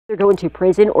they're going to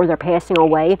prison or they're passing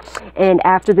away, and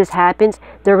after this happens,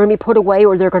 they're going to be put away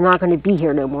or they're not going to be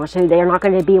here no more. So they're not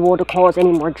going to be able to cause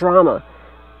any more drama.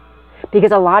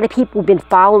 Because a lot of people have been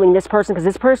following this person, because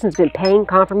this person's been paying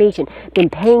confirmation, been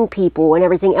paying people and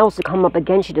everything else to come up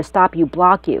against you, to stop you,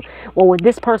 block you. Well, with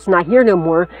this person not here no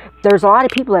more, there's a lot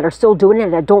of people that are still doing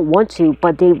it that don't want to,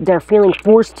 but they're feeling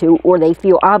forced to, or they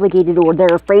feel obligated, or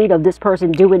they're afraid of this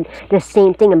person doing the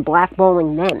same thing and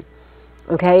blackballing them.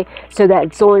 Okay, so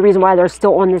that's the only reason why they're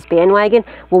still on this bandwagon.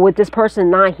 Well, with this person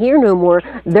not here no more,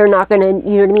 they're not going to,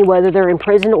 you know what I mean, whether they're in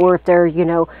prison or if they're, you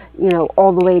know,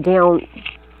 all the way down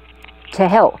to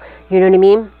hell, you know what I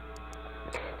mean?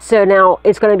 So now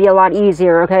it's going to be a lot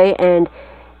easier, okay? And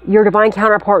your divine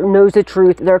counterpart knows the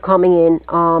truth. They're coming in,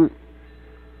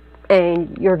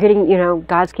 and you're getting, you know,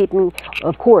 God's keeping,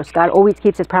 of course, God always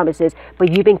keeps his promises,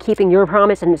 but you've been keeping your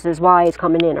promise, and this is why it's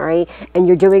coming in, all right? And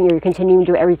you're continuing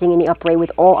to do everything in the upright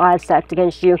with all odds stacked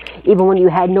against you. Even when you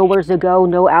had nowhere to go,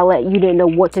 no outlet, you didn't know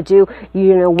what to do, you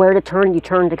didn't know where to turn, you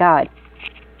turned to God.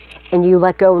 And you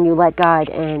let go and you let God,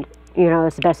 and you know,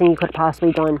 it's the best thing you could have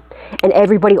possibly done. And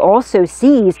everybody also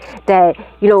sees that,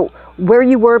 you know, where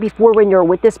you were before when you're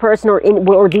with this person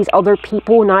or these other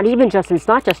people, not even just, it's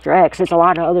not just your ex, it's a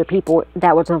lot of other people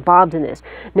that was involved in this.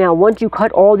 Now, once you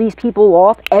cut all these people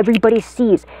off, everybody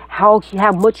sees how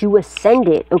much you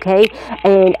ascended, okay?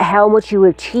 And how much you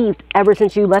achieved ever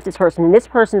since you left this person. And this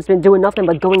person's been doing nothing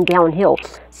but going downhill,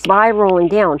 spiraling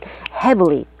down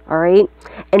heavily. All right,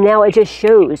 and now it just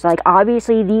shows, like,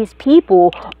 obviously these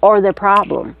people are the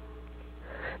problem,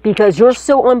 because you're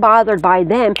so unbothered by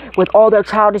them with all their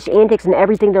childish antics and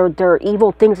everything, their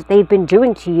evil things that they've been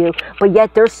doing to you, but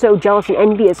yet they're so jealous and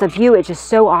envious of you. It's just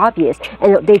so obvious,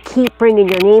 and they keep bringing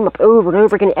your name up over and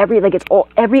over again.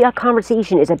 Every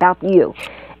conversation is about you,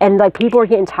 and like people are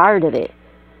getting tired of it.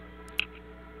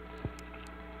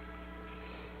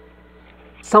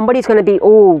 Somebody's going to be,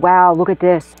 oh wow, look at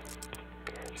this.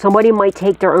 Somebody might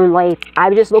take their own life.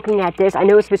 I'm just looking at this. I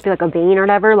know it's supposed to be like a vein or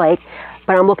whatever, like,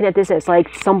 but I'm looking at this as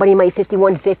like somebody might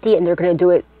 5150 and they're going to do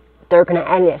it. They're going to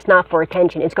end it. It's not for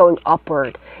attention. It's going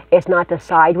upward. It's not the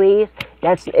sideways.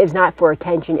 It's not for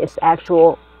attention. It's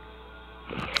actual.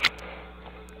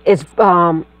 It's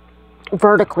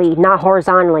vertically, not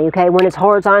horizontally. Okay, when it's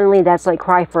horizontally, that's like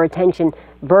cry for attention.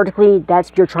 Vertically,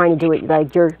 that's you're trying to do it.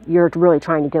 Like you're really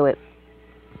trying to do it.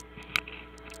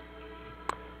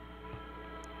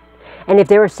 And if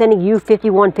they were sending you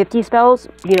 5150 spells,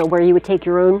 you know, where you would take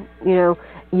your own, you know,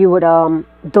 you would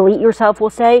delete yourself,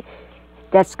 we'll say,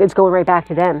 it's going right back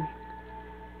to them.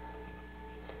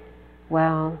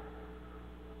 Wow.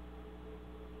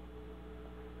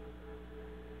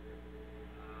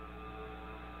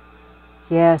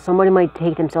 Yeah, somebody might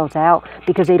take themselves out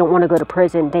because they don't want to go to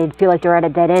prison. They feel like they're at a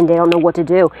dead end. They don't know what to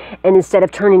do. And instead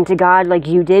of turning to God like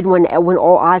you did when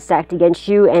all odds stacked against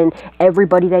you and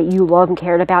everybody that you love and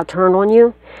cared about turned on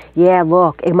you. Yeah,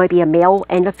 look, it might be a male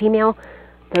and a female.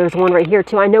 There's one right here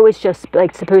too. I know it's just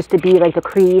like supposed to be like the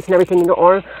crease and everything in the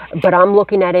arm, but I'm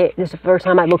looking at it. This is the first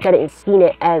time I looked at it and seen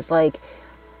it as like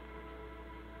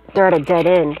they're at a dead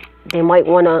end. They might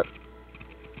want to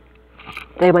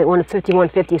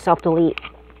 5150 self-delete.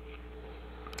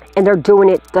 And they're doing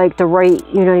it like the right,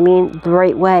 you know what I mean, the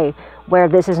right way, where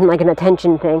this isn't like an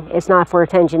attention thing. It's not for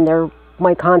attention. They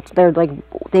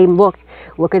look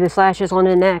at the slashes on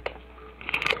the neck,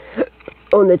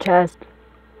 on the chest.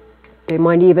 They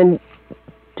might even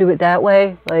do it that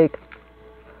way, like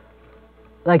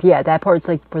yeah, that part's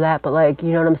like for that, but like, you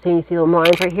know what I'm saying? You see the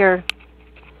lines right here?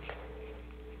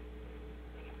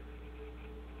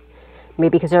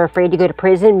 Maybe because they're afraid to go to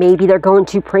prison. Maybe they're going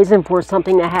to prison for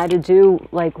something that had to do,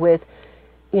 like, with,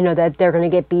 you know, that they're going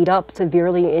to get beat up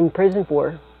severely in prison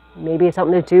for. Maybe it's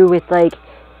something to do with, like,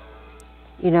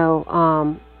 you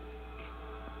know,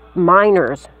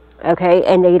 minors, okay?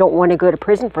 And they don't want to go to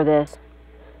prison for this.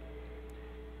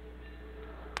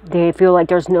 They feel like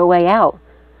there's no way out.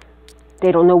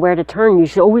 They don't know where to turn. You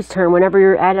should always turn. Whenever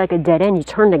you're at like a dead end, you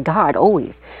turn to God,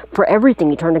 always. For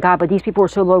everything, you turn to God. But these people are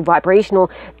so low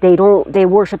vibrational, they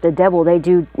worship the devil. They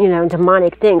do, you know,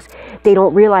 demonic things. They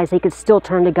don't realize they could still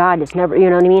turn to God. It's never,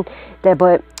 you know what I mean?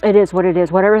 But it is what it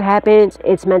is. Whatever happens,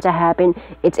 it's meant to happen.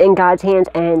 It's in God's hands,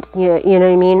 and you know what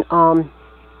I mean?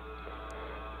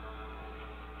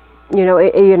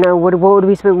 What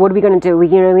are we going to do? You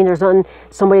know what I mean? There's nothing,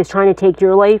 somebody's trying to take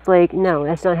your life. Like, no,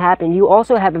 that's not happening. You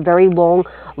also have a very long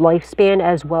lifespan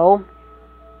as well.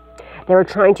 They were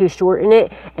trying to shorten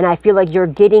it, and I feel like you're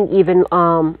getting even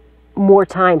more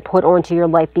time put onto your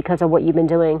life because of what you've been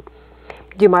doing.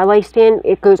 Dude, my lifespan,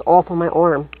 it goes off on my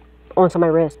arm, onto my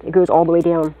wrist. It goes all the way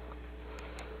down.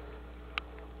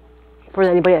 For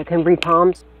anybody that can read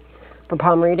palms, for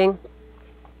palm reading.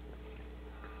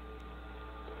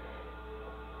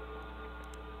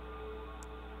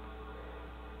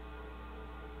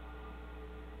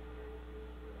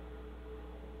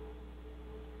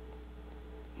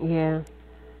 Yeah.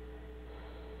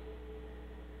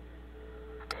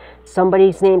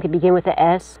 Somebody's name could begin with an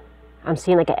S. I'm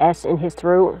seeing like an S in his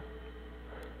throat.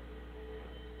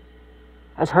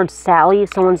 I heard Sally.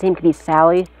 Someone's name could be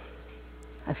Sally.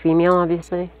 A female,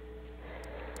 obviously.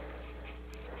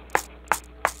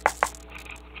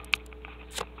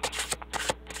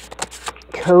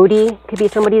 Cody could be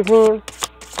somebody's name.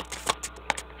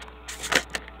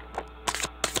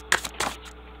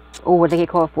 Oh, what did they get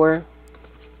called for?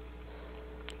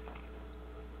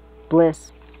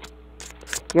 Bliss.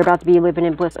 You're about to be living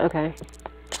in bliss. Okay.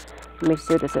 Let me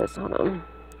see what this is. Hold on.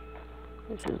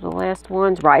 This is the last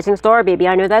one. Rising star, baby.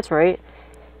 I know that's right.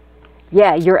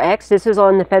 Yeah, your ex. This is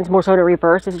on the fence more so in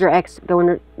reverse. This is your ex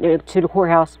going to the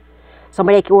courthouse.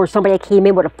 Somebody came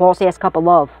in with a false ass cup of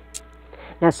love.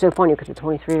 That's so funny because the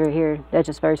 23 right here. That's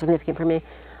just very significant for me.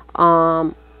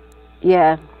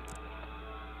 Yeah.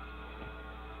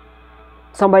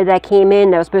 Somebody that came in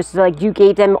that was supposed to, like, you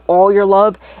gave them all your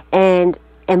love and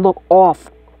look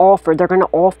offered. They're going to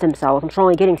off themselves. I'm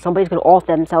strongly getting somebody's going to off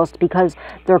themselves because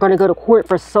they're going to go to court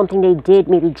for something they did,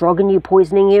 maybe drugging you,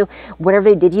 poisoning you, whatever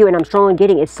they did to you. And I'm strongly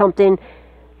getting it's something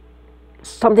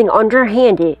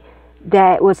underhanded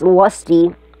that was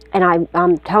lusty. And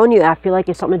I'm telling you, I feel like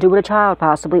it's something to do with a child,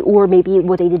 possibly, or maybe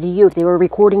what they did to you. If they were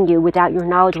recording you without your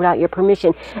knowledge, without your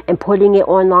permission, and putting it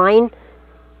online,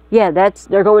 yeah, that's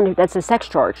a sex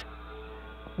charge.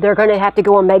 They're going to have to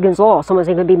go on Megan's Law. Someone's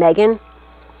going to be Megan.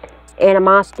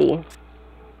 Animosity.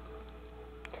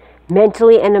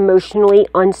 Mentally and emotionally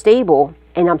unstable.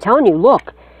 And I'm telling you,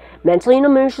 look, mentally and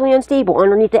emotionally unstable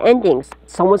underneath the endings.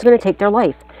 Someone's going to take their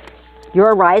life.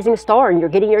 You're a rising star and you're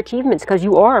getting your achievements because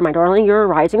you are, my darling. You're a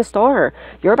rising star.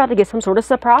 You're about to get some sort of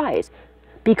surprise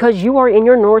because you are in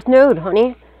your North Node,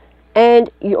 honey. And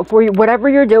for whatever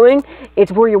you're doing,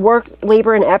 it's for your work,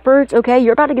 labor, and efforts, okay?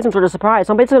 You're about to get some sort of surprise.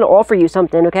 Somebody's going to offer you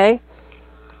something, okay?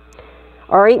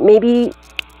 All right, maybe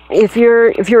if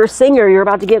you're a singer, you're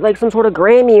about to get like some sort of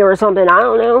Grammy or something. I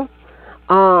don't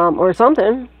know, or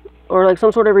something. Or like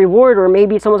some sort of reward, or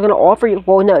maybe someone's going to offer you,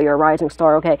 well, no, you're a rising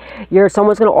star, okay.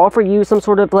 Someone's going to offer you some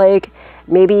sort of like,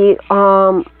 maybe,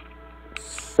 I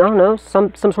don't know,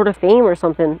 some sort of fame or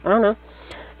something. I don't know.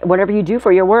 Whatever you do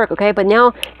for your work, okay. But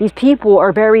now these people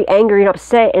are very angry and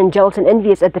upset and jealous and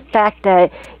envious at the fact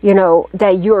that,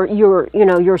 that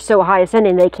you're so high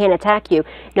ascending they can't attack you.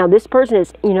 Now this person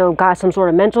is, got some sort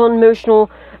of mental and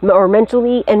emotional, or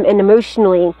mentally and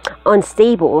emotionally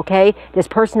unstable, okay. This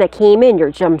person that came in,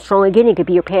 I'm strongly getting, could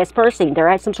be your past person. They're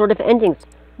at some sort of endings.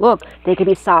 Look, they could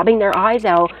be sobbing their eyes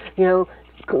out,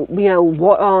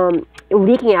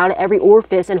 leaking out at every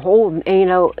orifice and hole,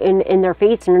 in their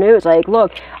face and their nose. Like,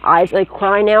 look, eyes like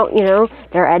crying out,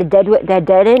 they're at that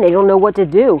dead end. They don't know what to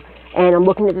do. And I'm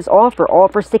looking at this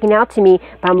offer sticking out to me,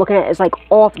 but I'm looking at it as like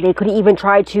off. They could even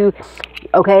try to,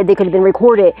 okay, they could have been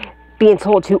recorded being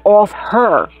told to off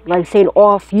her, like saying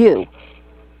off you.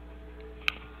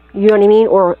 You know what I mean?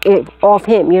 Or off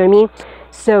him, you know what I mean?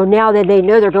 So now that they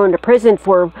know they're going to prison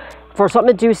for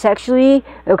something to do sexually,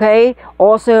 okay?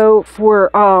 Also for,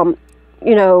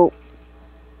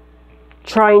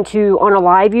 trying to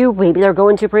unalive you. Maybe they're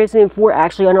going to prison for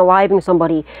actually unaliving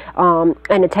somebody,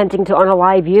 and attempting to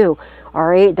unalive you, all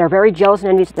right? They're very jealous and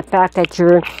envious at the fact that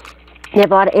they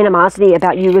have a lot of animosity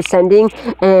about you ascending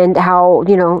and how,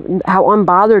 how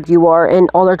unbothered you are, and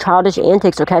all their childish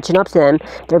antics are catching up to them.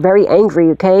 They're very angry,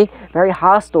 okay? Very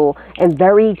hostile and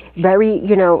very, very,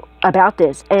 about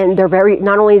this. And they're very,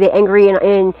 not only are they angry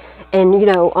and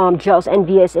jealous,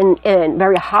 envious, and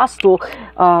very hostile,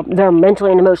 they're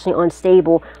mentally and emotionally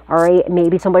unstable, all right?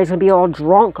 Maybe somebody's going to be all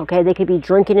drunk, okay? They could be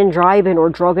drinking and driving, or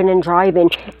drugging and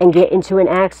driving and get into an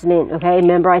accident, okay?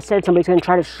 Remember I said somebody's going to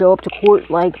try to show up to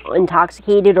court like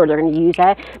intoxicated, or they're going to use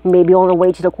that. Maybe on the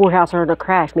way to the courthouse they're going to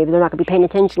crash. Maybe they're not going to be paying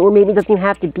attention, or maybe it doesn't even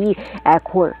have to be at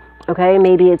court, okay?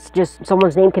 Maybe it's just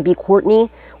someone's name could be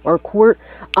Courtney or Court,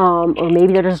 or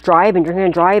maybe they're just drinking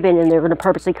and driving and they're going to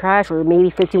purposely crash, or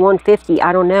maybe 5150,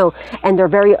 I don't know. And they're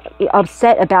very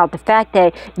upset about the fact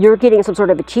that you're getting some sort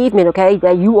of achievement, okay?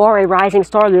 That you are a rising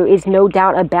star. There is no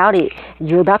doubt about it.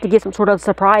 You're about to get some sort of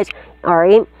surprise, all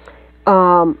right?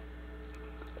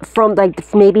 from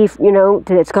like maybe, you know,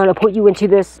 that's going to put you into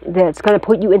this, that's going to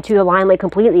put you into the limelight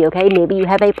completely. Okay, maybe you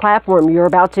have a platform, you're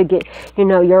about to get, you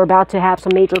know, you're about to have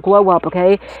some major glow up.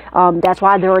 Okay, that's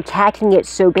why they're attacking it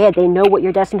so bad. They know what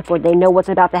you're destined for, they know what's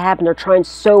about to happen. They're trying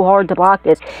so hard to block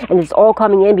this, and it's all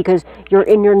coming in because you're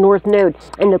in your north node,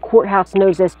 and the courthouse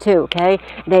knows this too. Okay,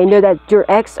 they know that your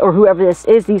ex or whoever this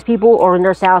is, these people are in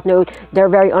their south node. They're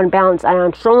very unbalanced, and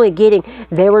I'm strongly getting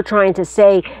they were trying to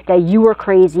say that you were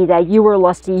crazy, that you were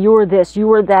lusty, you were this, you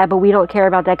were that, but we don't care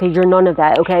about that because you're none of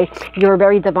that. Okay, you're a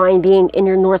very divine being in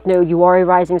your north node. You are a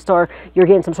rising star. You're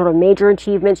getting some sort of major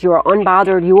achievements. You are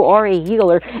unbothered. You are a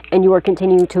healer, and you are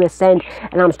continuing to ascend.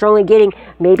 And I'm strongly getting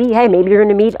maybe, hey, maybe you're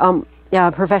going to meet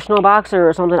a professional boxer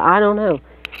or something. I don't know.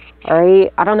 All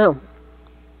right, I don't know.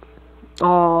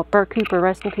 Oh, Bert Cooper,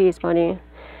 rest in peace, buddy.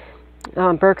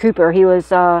 Bert Cooper, he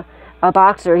was a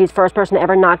boxer. He's the first person to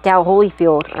ever knocked out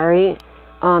Holyfield. All right,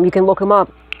 you can look him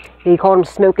up. He called him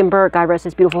Smoking Bert. God rest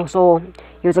his beautiful soul.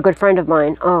 He was a good friend of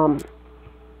mine.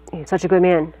 He's such a good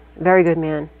man. Very good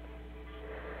man.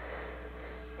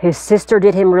 His sister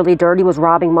did him really dirty, was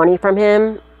robbing money from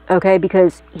him. Okay,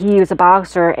 because he was a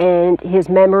boxer and his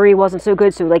memory wasn't so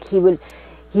good. So like he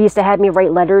used to have me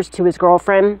write letters to his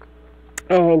girlfriend.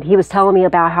 And he was telling me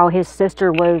about how his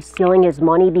sister was stealing his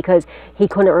money because he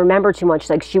couldn't remember too much.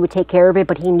 Like, she would take care of it,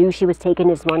 but he knew she was taking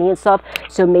his money and stuff.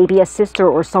 So maybe a sister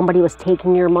or somebody was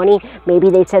taking your money. Maybe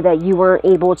they said that you weren't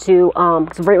able to,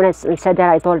 because right when I said that,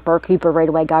 I thought of Bert Cooper right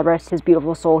away. God rest his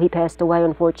beautiful soul. He passed away,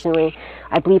 unfortunately,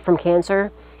 I believe from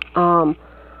cancer.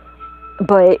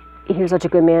 But he was such a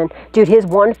good man. Dude, his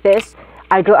one fist,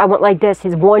 I went like this.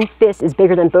 His one fist is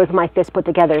bigger than both of my fists put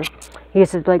together. He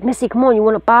used to be like, Misty, come on, you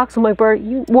want to box? I'm like, Bert,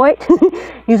 you what?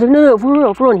 He's like, no, for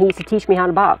real, for real. And he used to teach me how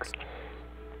to box.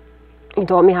 He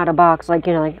taught me how to box, like,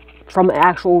 you know, like from an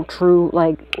actual true,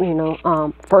 like, you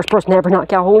know, first person to ever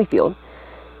knock out Holyfield.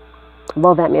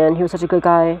 Love that man. He was such a good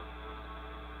guy.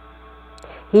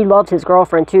 He loved his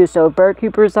girlfriend too. So Bert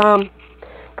Cooper's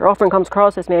girlfriend comes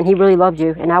across this, man. He really loved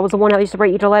you, and I was the one that used to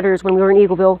write you the letters when we were in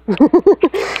Eagleville.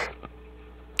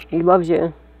 He loves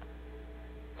you.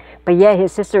 But yeah,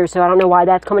 his sister, so I don't know why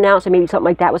that's coming out. So maybe something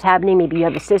like that was happening. Maybe you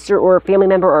have a sister or a family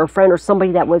member or a friend or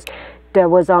somebody that was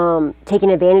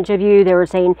taking advantage of you. They were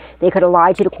saying they could have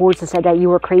lied to the courts and said that you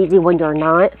were crazy when you're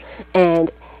not, and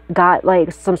got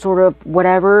like some sort of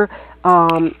whatever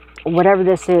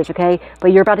this is, okay?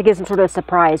 But you're about to get some sort of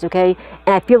surprise, okay?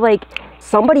 And I feel like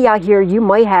somebody out here, you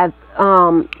might have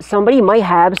somebody might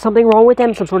have something wrong with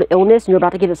them, some sort of illness, and you're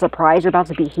about to get a surprise. You're about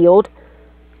to be healed.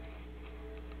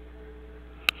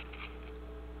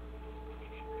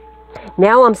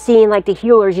 Now I'm seeing like the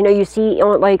healers, you know, you see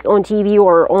on like on TV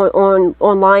or on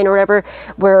online or whatever,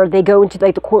 where they go into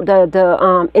like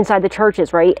the inside the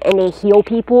churches, right? And they heal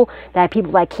people that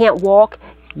can't walk.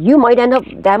 You might end up,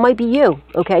 that might be you,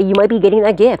 okay? You might be getting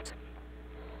that gift.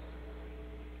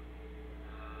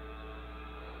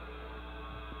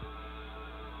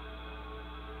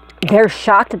 They're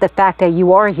shocked at the fact that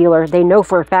you are a healer. They know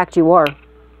for a fact you are.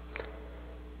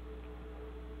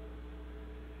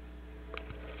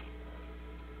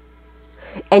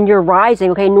 And you're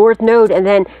rising, okay, north node, and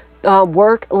then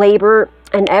work, labor,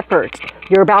 and effort.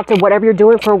 You're about to, whatever you're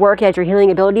doing for work as your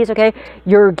healing abilities, okay,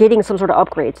 you're getting some sort of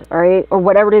upgrades, all right, or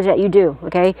whatever it is that you do,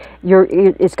 okay,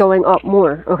 it's going up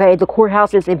more, okay. The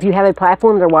courthouse is, if you have a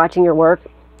platform, they're watching your work,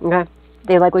 okay,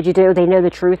 they like what you do, they know the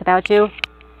truth about you.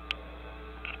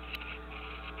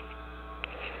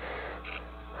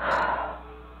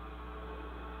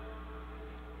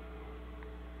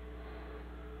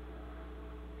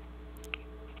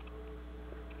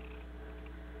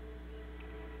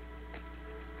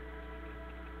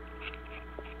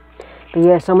 But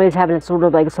yeah, somebody's having sort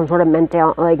of like some sort of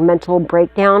mental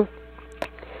breakdown.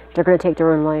 They're gonna take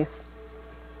their own life.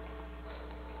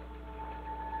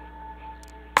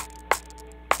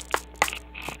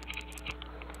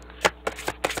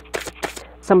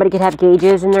 Somebody could have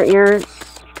gauges in their ears.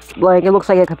 Like, it looks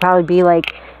like it could probably be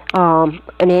like an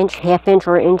inch, half inch,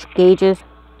 or inch gauges.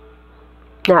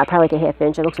 Nah, probably like a half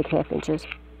inch. It looks like half inches.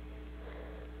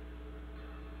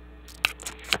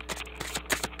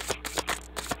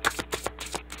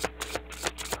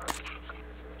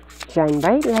 Shine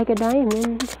bright like a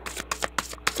diamond.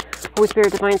 Holy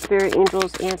Spirit, Divine Spirit,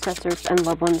 angels, ancestors, and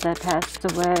loved ones that passed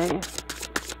away.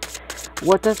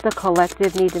 What does the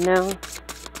collective need to know?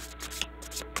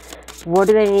 What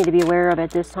do they need to be aware of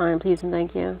at this time? Please and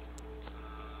thank you.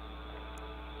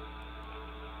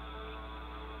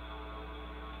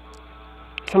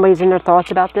 Somebody's in their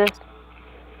thoughts about this.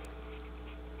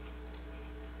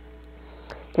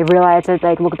 They realize that,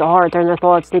 like, look at the heart. They're in their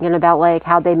thoughts thinking about, like,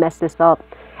 how they messed this up.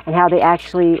 and how they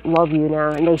actually love you now,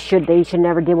 and they should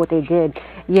never did what they did.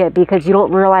 Yeah, because you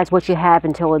don't realize what you have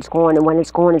until it's gone, and when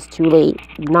it's gone, it's too late.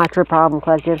 Not your problem,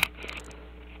 collective.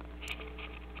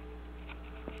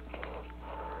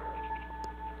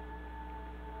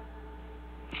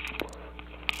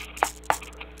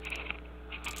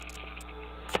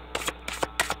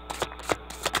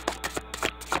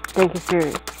 Thank you,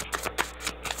 Spirit.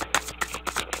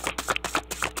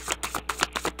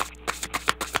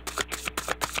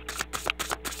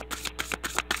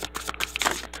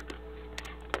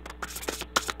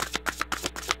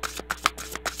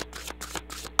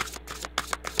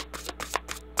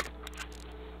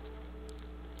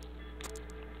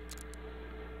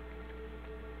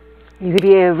 You could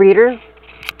be a reader,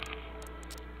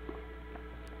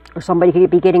 or somebody could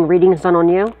be getting readings done on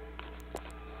you.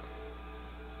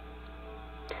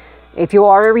 If you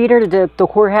are a reader, the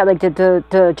court had, like,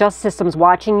 the justice system's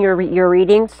watching your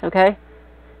readings, okay?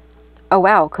 Oh,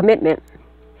 wow, commitment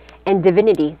and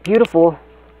divinity, beautiful.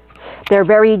 They're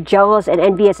very jealous and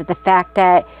envious at the fact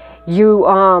that you,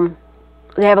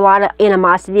 they have a lot of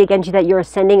animosity against you, that you're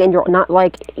ascending and you're not,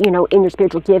 like, you know, in your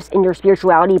spiritual gifts, in your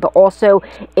spirituality, but also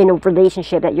in a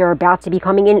relationship that you're about to be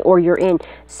coming in, or you're in.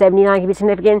 79 can be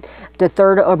significant. The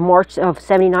 3rd of March of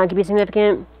 79 can be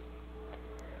significant,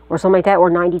 or something like that, or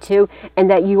 92, and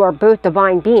that you are both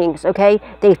divine beings, okay?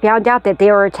 They found out that they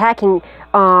are attacking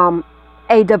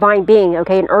a divine being,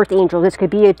 okay, an earth angel. This could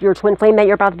be your twin flame that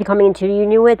you're about to be coming into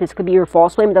union with. This could be your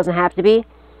false flame. It doesn't have to be.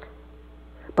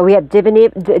 But we have divinity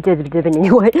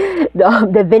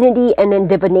and then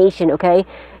divination, okay?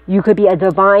 You could be a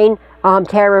divine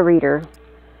tarot reader.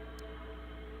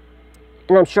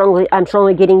 And I'm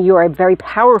strongly getting you are a very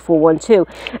powerful one too.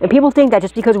 And people think that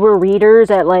just because we're readers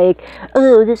that, like,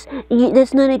 oh,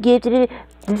 that's not a gift.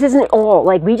 This isn't all.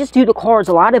 Like, we just do the cards.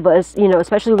 A lot of us, you know,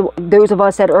 especially those of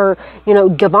us that are, you know,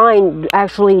 divine,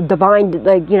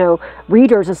 like, you know,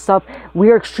 readers and stuff,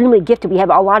 we're extremely gifted. We have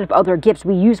a lot of other gifts.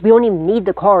 We don't even need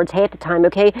the cards half the time,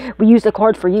 okay? We use the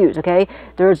cards for use, okay?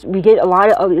 We get a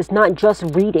lot of, it's not just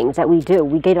readings that we do.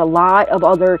 We get a lot of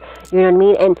other, you know what I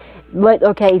mean? And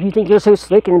okay, if you think you're so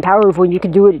slick and powerful and you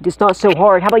can do it, it's not so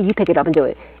hard. How about you pick it up and do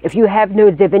it? If you have no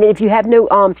divinity, if you have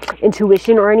no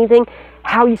intuition or anything,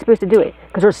 how are you supposed to do it?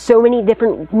 Because there's so many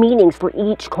different meanings for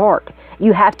each card.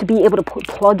 You have to be able to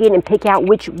plug in and pick out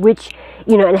which,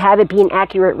 you know, and have it be an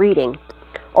accurate reading.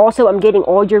 Also, I'm getting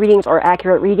all your readings are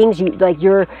accurate readings.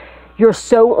 You're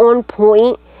so on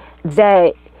point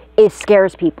that it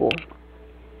scares people.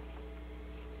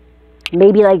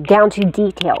 Maybe, like, down to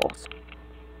details.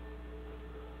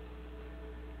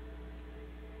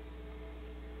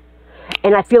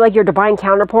 And I feel like your divine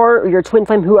counterpart or your twin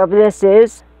flame, whoever this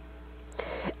is,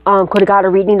 could have got a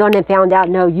reading done and found out,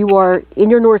 no, you are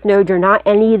in your North Node. You're not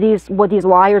any of these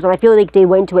liars. And I feel like they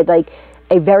went to it like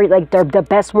a very, like, the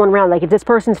best one round. Like, if this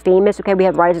person's famous, okay, we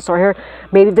have Rising Star here.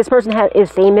 Maybe if this person is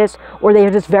famous, or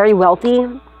they're just very wealthy,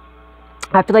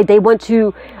 I feel like they went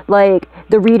to, like,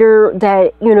 the reader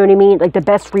that, you know what I mean, like the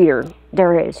best reader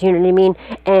there is, you know what I mean?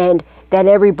 And that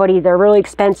everybody, they're really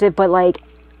expensive, but, like,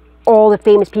 all the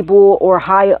famous people or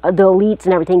the elites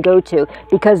and everything go to,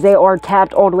 because they are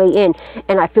tapped all the way in.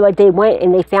 And I feel like they went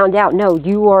and they found out, no,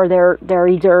 you are their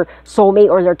either soulmate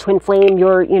or their twin flame.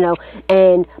 You're, you know,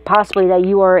 and possibly that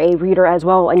you are a reader as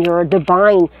well, and you're a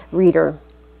divine reader.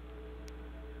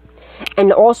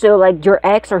 And also, like, your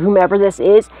ex or whomever this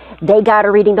is, they got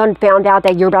a reading done, found out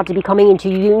that you're about to be coming into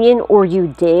union, or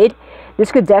you did.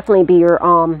 This could definitely be your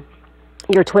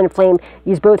twin flame.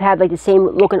 You both have, like, the same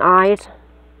looking eyes.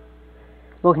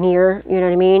 Looking here, you know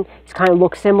what I mean? Just kind of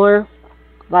look similar.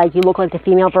 Like, you look like the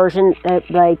female version.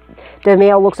 Like, the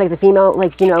male looks like the female,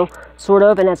 like, you know, sort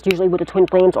of. And that's usually what the twin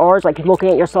flames are. It's like looking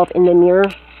at yourself in the mirror.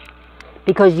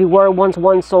 Because you were once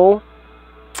one soul.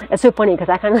 It's so funny because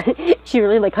I kind of, she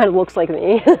really, like, kind of looks like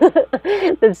me.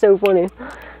 That's so funny.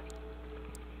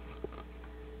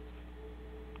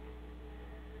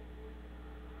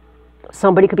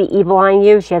 Somebody could be evil eyeing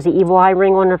you. She has an evil eye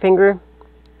ring on her finger.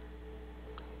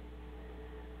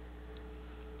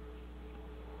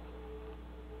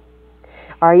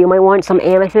 Or you might want some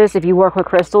amethyst if you work with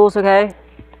crystals, okay?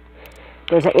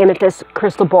 There's an amethyst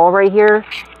crystal ball right here.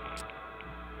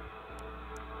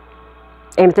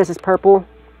 Amethyst is purple.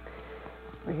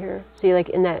 Right here. See, like,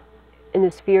 in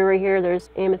the sphere right here,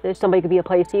 there's amethyst. Somebody could be a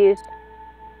Pisces.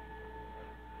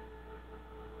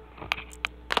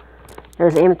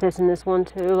 There's amethyst in this one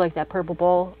too, like that purple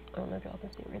ball. I don't know if y'all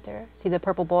can see it right there. See the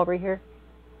purple ball right here?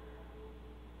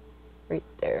 Right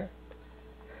there.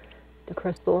 The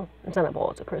crystal. It's not a ball,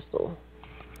 it's a crystal.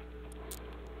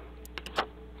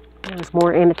 There's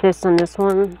more amethyst on this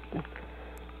one.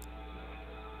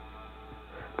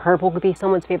 Purple could be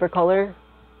someone's favorite color.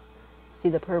 See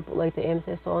the purple, like the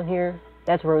amethyst on here?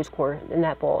 That's rose quartz, and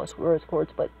that ball is rose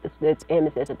quartz, but it's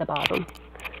amethyst at the bottom.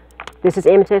 This is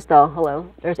amethyst, though.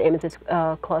 Hello. There's amethyst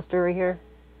cluster right here.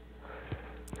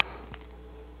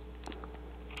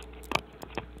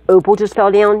 Opal just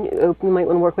fell down. You might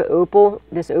want to work with opal.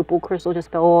 This opal crystal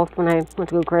just fell off when I went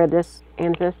to go grab this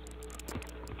amethyst.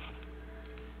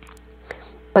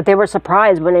 But they were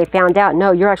surprised when they found out,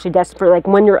 no, you're actually desperate. Like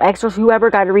when your ex or whoever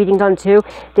got a reading done too,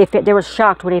 they were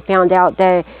shocked when they found out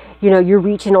that, you know, you're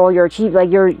reaching all your achievements.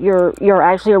 Like you're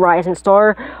actually a rising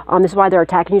star. This is why they're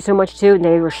attacking you so much too. And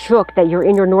they were shook that you're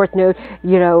in your North Node.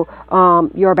 You know,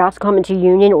 you're about to come into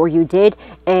union, or you did,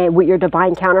 and with your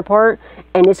divine counterpart.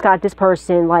 And it's got this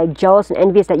person like jealous and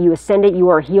envious that you ascended. You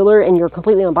are a healer, and you're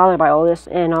completely unbothered by all this.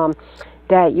 And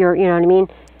that you're, you know what I mean.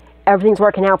 Everything's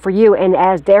working out for you, and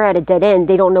as they're at a dead end,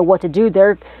 they don't know what to do.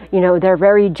 They're, you know, they're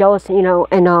very jealous, you know,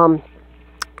 and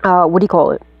what do you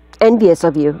call it? Envious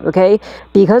of you, okay,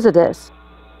 because of this.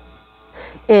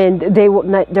 And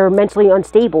they're mentally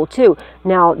unstable too.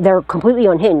 Now they're completely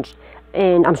unhinged,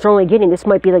 and I'm strongly getting this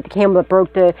might be like the camel that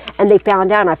broke the. And they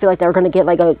found out, and I feel like they're going to get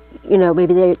like a, you know,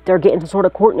 maybe they're getting some sort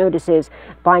of court notices,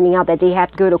 finding out that they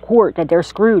have to go to court, that they're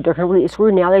screwed, they're completely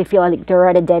screwed. Now they feel like they're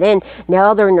at a dead end.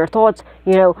 Now they're in their thoughts,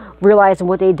 you know, realizing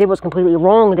what they did was completely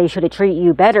wrong. They should have treated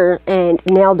you better, and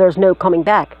now there's no coming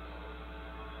back.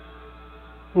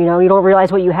 You know, you don't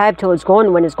realize what you have till it's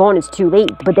gone. When it's gone, it's too late.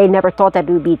 But they never thought that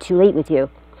it would be too late with you.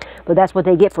 But that's what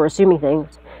they get for assuming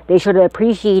things. They should have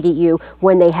appreciated you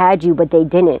when they had you, but they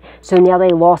didn't. So now they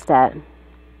lost that.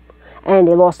 And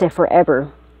they lost it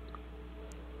forever.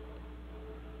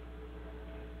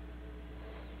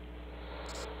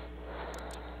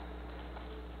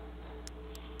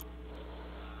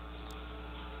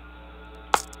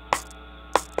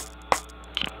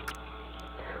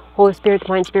 Holy Spirit,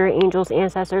 Divine Spirit, angels,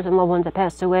 ancestors, and loved ones that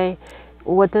passed away.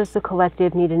 What does the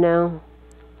collective need to know?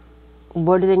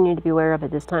 What do they need to be aware of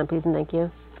at this time? Please and thank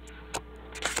you.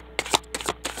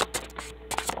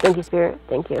 Thank you, Spirit.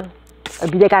 Thank you.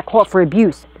 They got caught for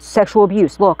abuse. Sexual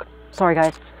abuse. Look. Sorry,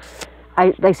 guys.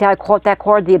 Like say I caught that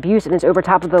card, the abuse, and it's over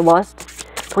top of the lust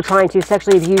for trying to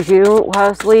sexually abuse you,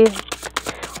 honestly.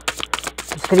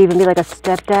 This could even be like a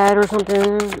stepdad or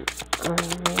something.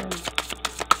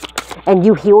 And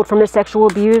you healed from the sexual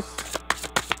abuse.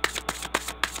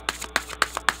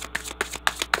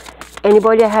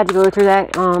 Anybody that had to go through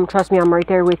that, trust me, I'm right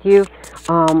there with you.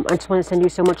 I just want to send you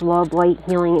so much love, light,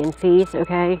 healing, and peace,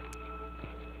 okay?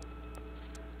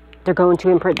 They're going to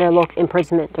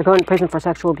imprisonment. They're going to prison for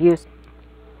sexual abuse.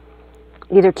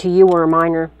 Either to you or a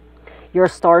minor. You're a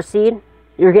star seed.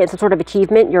 You're getting some sort of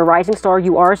achievement. You're a rising star.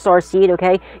 You are a star seed,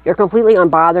 okay? You're completely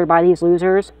unbothered by these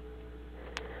losers.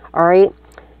 Alright?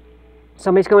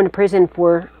 Somebody's going to prison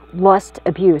for lust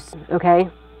abuse, okay?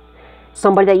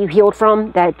 Somebody that you healed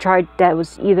from that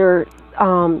was either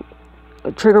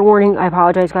trigger warning, I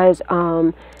apologize guys,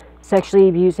 sexually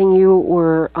abusing you,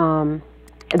 or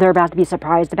they're about to be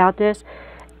surprised about this.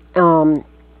 Don't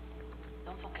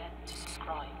forget to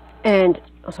subscribe. And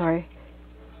sorry.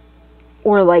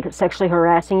 Or like sexually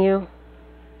harassing you.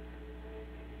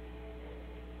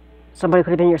 Somebody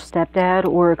could have been your stepdad,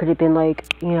 or it could have been like,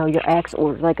 you know, your ex,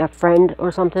 or like a friend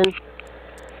or something.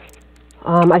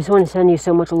 I just want to send you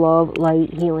so much love,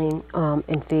 light, healing,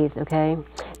 and faith, okay?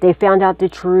 They found out the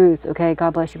truth, okay?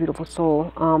 God bless your beautiful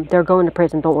soul. They're going to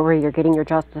prison. Don't worry. You're getting your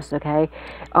justice, okay?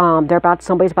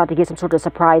 Somebody's about to get some sort of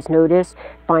surprise notice,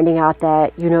 finding out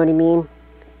that, you know what I mean,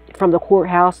 from the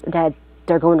courthouse, that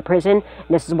they're going to prison. And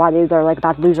this is why they're like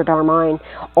about to lose their darn mind.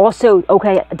 Also,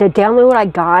 okay, the download I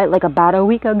got like about a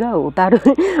week ago,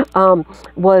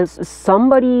 was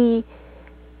somebody's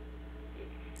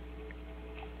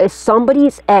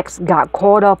ex got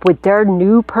caught up with their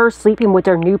new person, sleeping with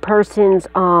their new person's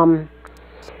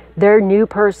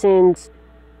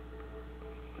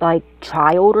like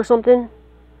child or something.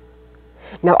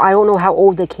 Now I don't know how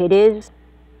old the kid is.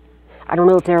 I don't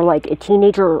know if they're like a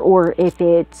teenager or if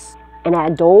it's an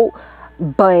adult,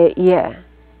 but yeah.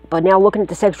 But now looking at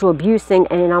the sexual abuse thing,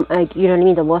 and I'm like, you know what I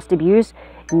mean, the lust abuse,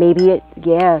 maybe it,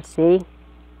 yeah, see?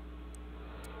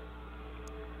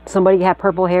 Somebody had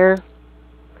purple hair.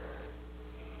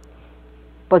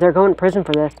 But they're going to prison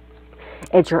for this.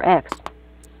 It's your ex.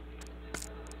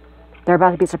 They're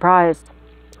about to be surprised.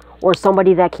 Or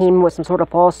somebody that came with some sort of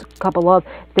false cup of love.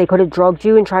 They could have drugged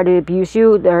you and tried to abuse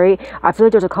you. I feel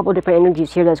like there's a couple different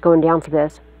energies here that's going down for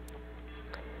this.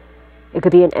 It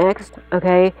could be an ex,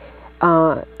 okay?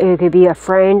 It could be a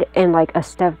friend and like a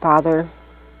stepfather.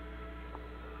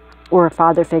 Or a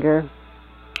father figure.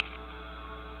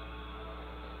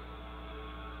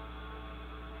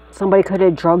 somebody could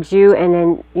have drugged you, and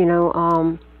then, you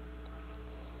know,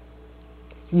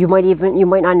 you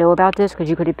might not know about this, because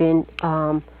you could have been,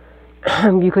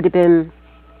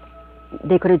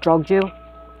 they could have drugged you.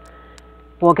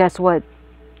 Well, guess what?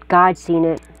 God's seen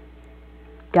it.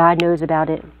 God knows about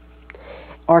it.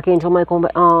 Archangel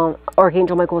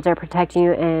Michael's there protecting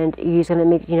you, and he's going to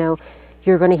make, you know,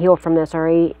 you're going to heal from this,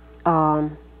 alright?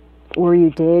 Or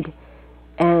you did,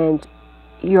 and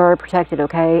you're protected,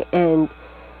 okay? And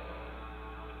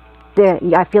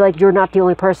I feel like you're not the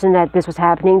only person that this was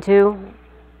happening to.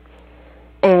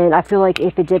 And I feel like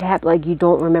if it did happen, like, you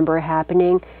don't remember it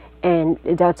happening, and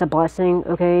that's a blessing,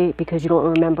 okay? Because you don't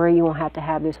remember it, you won't have to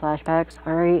have these flashbacks,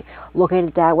 alright? Look at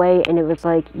it that way, and it was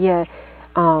like, yeah,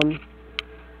 I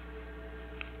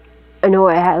know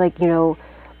I had, like, you know,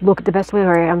 look at the best way,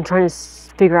 alright? I'm trying to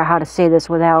figure out how to say this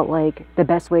without, like, the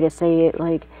best way to say it,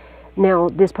 like, now,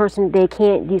 this person,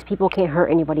 these people can't hurt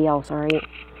anybody else, alright?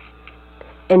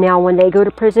 And now, when they go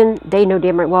to prison, they know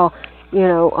damn right well, you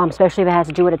know, especially if it has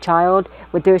to do with a child,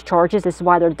 with those charges, this is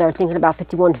why they're thinking about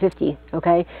 5150,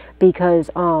 okay? Because,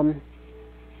 I'm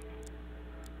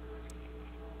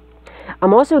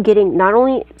also getting not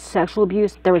only sexual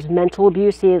abuse, there was mental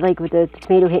abuse. See, like with the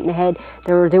tomato hitting the head,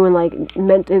 they were doing like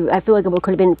I feel like it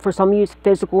could have been for some use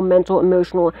physical, mental,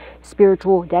 emotional,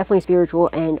 spiritual, definitely spiritual,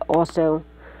 and also,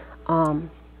 you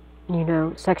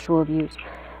know, sexual abuse.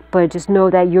 But just know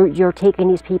that you're taking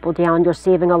these people down. You're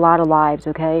saving a lot of lives,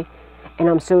 okay? And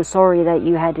I'm so sorry that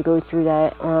you had to go through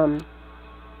that. And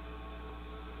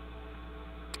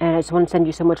I just want to send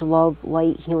you so much love,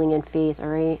 light, healing, and faith,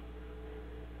 alright?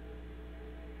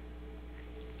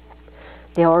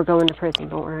 They are going to prison,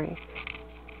 don't worry.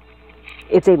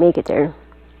 If they make it there.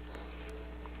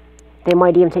 They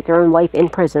might even take their own life in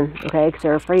prison, okay? Because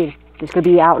they're afraid. This could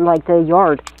be out in, like, the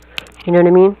yard. You know what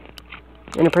I mean?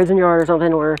 In a prison yard or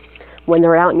something, or when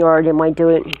they're out in yard, they might do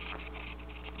it.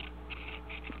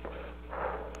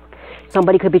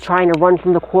 Somebody could be trying to run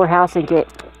from the courthouse and get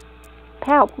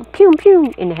pow, pew,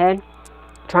 pew in the head.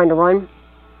 Trying to run.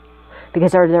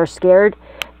 Because they're scared.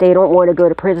 They don't want to go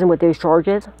to prison with those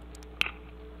charges.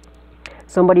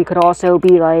 Somebody could also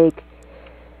be like,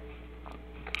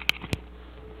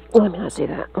 let me not say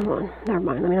that. Hold on. Never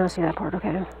mind. Let me not say that part,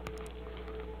 okay?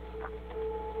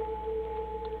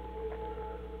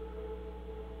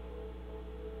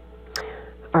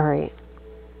 Alright.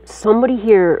 Somebody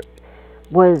here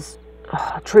was,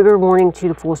 trigger warning to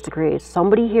the fullest degree.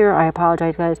 Somebody here, I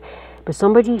apologize guys, but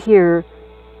somebody here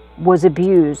was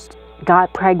abused,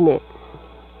 got pregnant,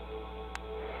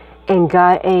 and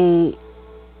got a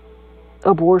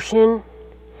abortion,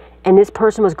 and this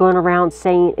person was going around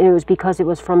saying it was because it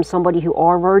was from somebody who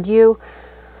R-worded you.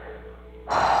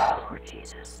 Lord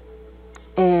Jesus.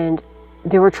 And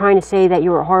they were trying to say that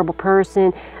you were a horrible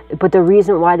person, but the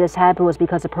reason why this happened was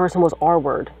because the person was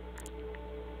R-worded.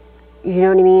 You know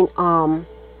what I mean?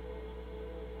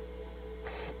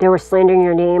 They were slandering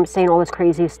your name, saying all this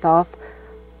crazy stuff.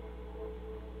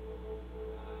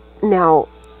 Now,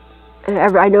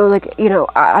 I know, like, you know,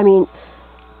 I mean,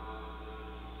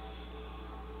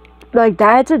 like,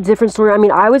 that's a different story. I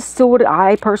mean, I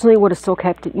personally would have still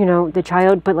kept, you know, the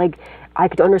child, but, like, I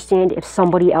could understand if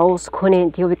somebody else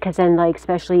couldn't deal with it, because then, like,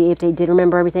 especially if they did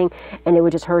remember everything, and it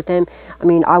would just hurt them. I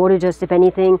mean, I would have just, if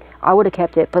anything, I would have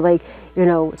kept it, but, like, you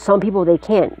know, some people, they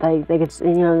can't, like, they could,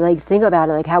 you know, like, think about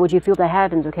it, like, how would you feel if that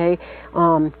happens, okay?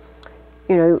 You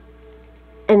know,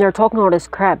 and they're talking all this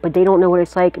crap, but they don't know what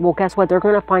it's like. Well, guess what? They're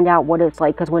going to find out what it's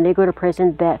like, because when they go to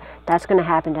prison, that's going to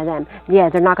happen to them. Yeah,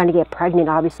 they're not going to get pregnant,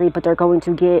 obviously, but they're going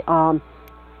to get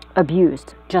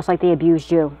abused, just like they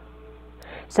abused you.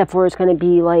 Except for it's going to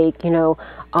be like, you know,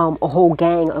 a whole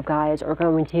gang of guys are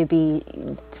going to be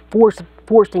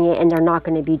forcing it, and they're not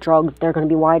going to be drugged. They're going to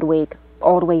be wide awake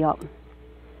all the way up.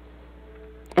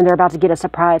 And they're about to get a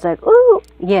surprise, like, ooh,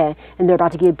 yeah. And they're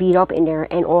about to get beat up in there,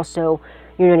 and also,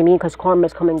 you know what I mean? Because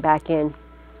karma's coming back in.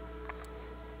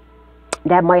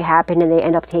 That might happen, and they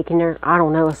end up taking their, I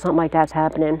don't know, something like that's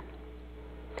happening.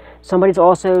 Somebody's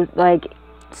also, like,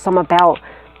 something about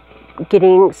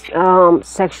getting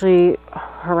sexually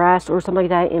harassed or something like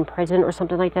that in prison or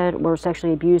something like that, or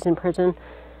sexually abused in prison.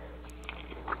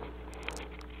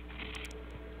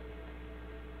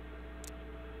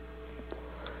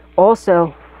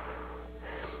 Also,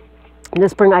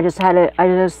 this spring I just,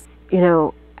 you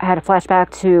know, had a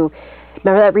flashback to,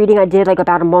 remember that reading I did like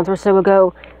about a month or so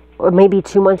ago, or maybe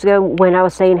 2 months ago, when I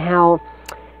was saying how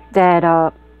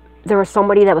that there was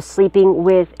somebody that was sleeping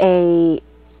with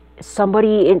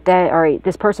somebody that, alright,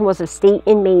 this person was a state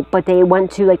inmate, but they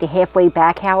went to like the halfway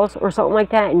back house or something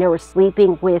like that, and they were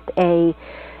sleeping with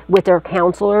their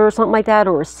counselor or something like that,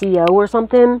 or a CO or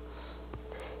something.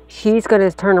 she's going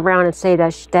to turn around and say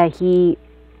that he,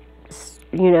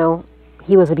 you know,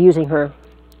 he was abusing her.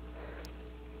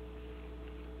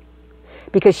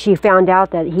 Because she found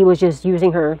out that he was just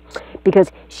using her.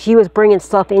 Because she was bringing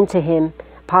stuff into him.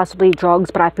 Possibly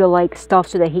drugs, but I feel like stuff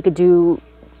so that he could do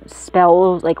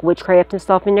spells, like witchcraft and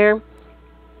stuff in there.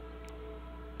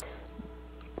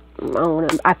 I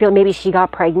don't know. I feel maybe she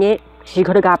got pregnant. She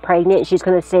could have got pregnant. And she's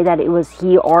going to say that it was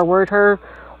he R-word her.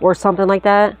 Or something like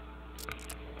that.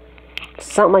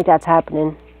 Something like that's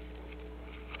happening.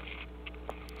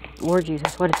 Lord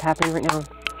Jesus, what is happening right now?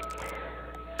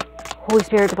 Holy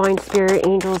Spirit, Divine Spirit,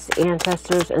 angels,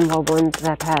 ancestors, and loved ones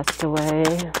that passed away.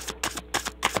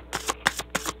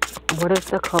 What does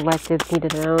the collective need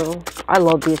to know? I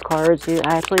love these cards, dude.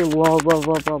 I actually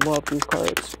love these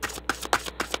cards.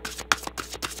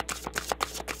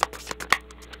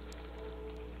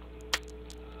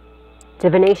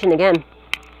 Divination again.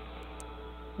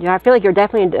 Yeah, I feel like you're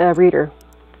definitely a reader.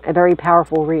 A very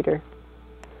powerful reader.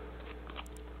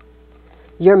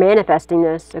 You're manifesting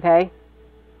this, okay?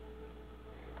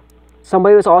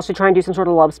 Somebody was also trying to do some sort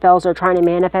of love spells or trying to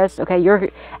manifest, okay? You're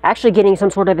actually getting some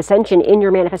sort of ascension in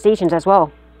your manifestations as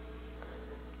well.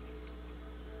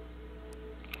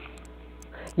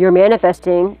 You're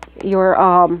manifesting.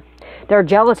 They're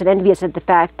jealous and envious at the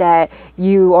fact that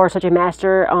you are such a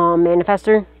master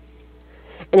manifester.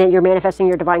 And then you're manifesting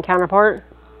your divine counterpart.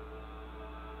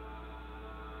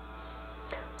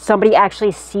 Somebody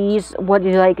actually sees what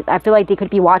you like. I feel like they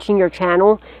could be watching your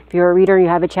channel. If you're a reader and you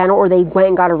have a channel, or they went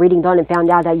and got a reading done and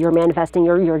found out that you're manifesting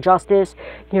your justice.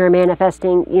 You're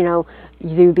manifesting, you know,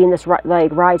 you being this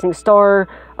like rising star,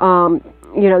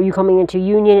 you know, you coming into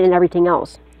union and everything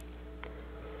else.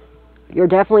 You're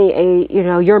definitely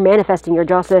you're manifesting your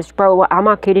justice, bro. I'm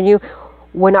not kidding you.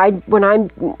 When I'm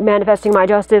manifesting my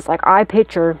justice, like I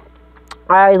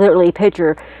literally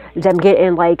picture them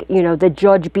getting, like, you know, the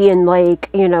judge being like,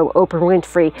 you know, Oprah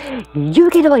Winfrey. You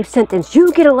get a life sentence.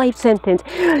 You get a life sentence.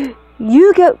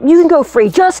 You can go free.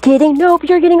 Just kidding. Nope,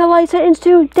 you're getting a life sentence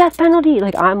too. Death penalty.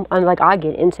 Like I'm like, I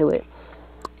get into it,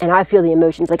 and I feel the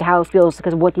emotions, like how it feels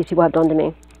because of what these people have done to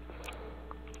me.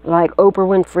 Like Oprah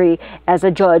Winfrey as a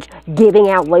judge giving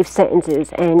out life sentences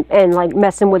and like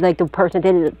messing with like the person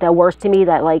that did the worst to me,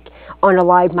 that like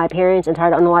unalived my parents and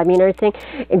tried to unalive me and everything,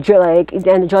 and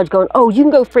the judge going, oh, you can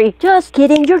go free. Just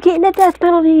kidding, you're getting a death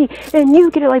penalty and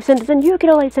you get a life sentence and you get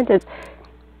a life sentence.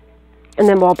 And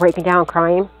then we're all breaking down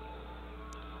crying.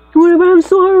 I'm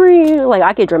sorry. Like,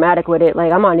 I get dramatic with it.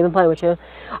 Like, I'm not even playing with you.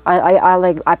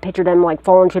 I picture them like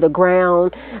falling to the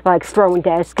ground, like throwing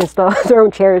desks and stuff,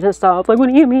 throwing chairs and stuff. Like, what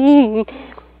do you mean?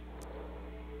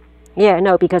 Yeah,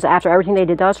 no, because after everything they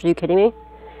did to us, are you kidding me?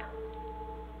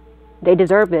 They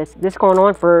deserve this. This going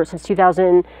on since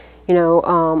 2000, you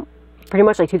know, pretty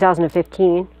much like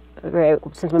 2015, right,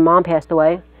 since my mom passed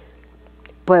away.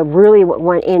 But really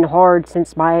went in hard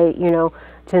since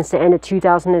since the end of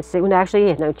 2006,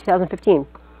 actually, no, 2015.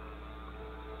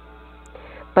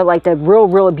 But like the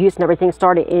real abuse and everything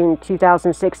started in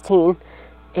 2016,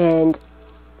 and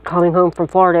coming home from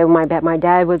Florida, my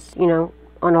dad was, you know,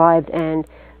 unalived, and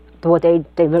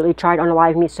they literally tried to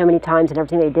unalive me so many times and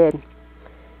everything they did.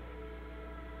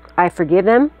 I forgive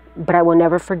them, but I will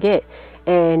never forget.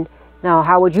 And now,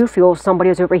 how would you feel if somebody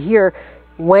was over here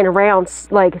went around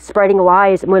like spreading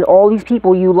lies when all these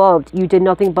people you loved, you did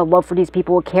nothing but love for these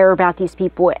people, care about these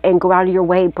people, and go out of your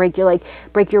way, break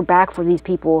your back for these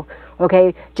people,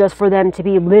 okay, just for them to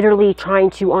be literally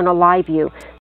trying to unalive you?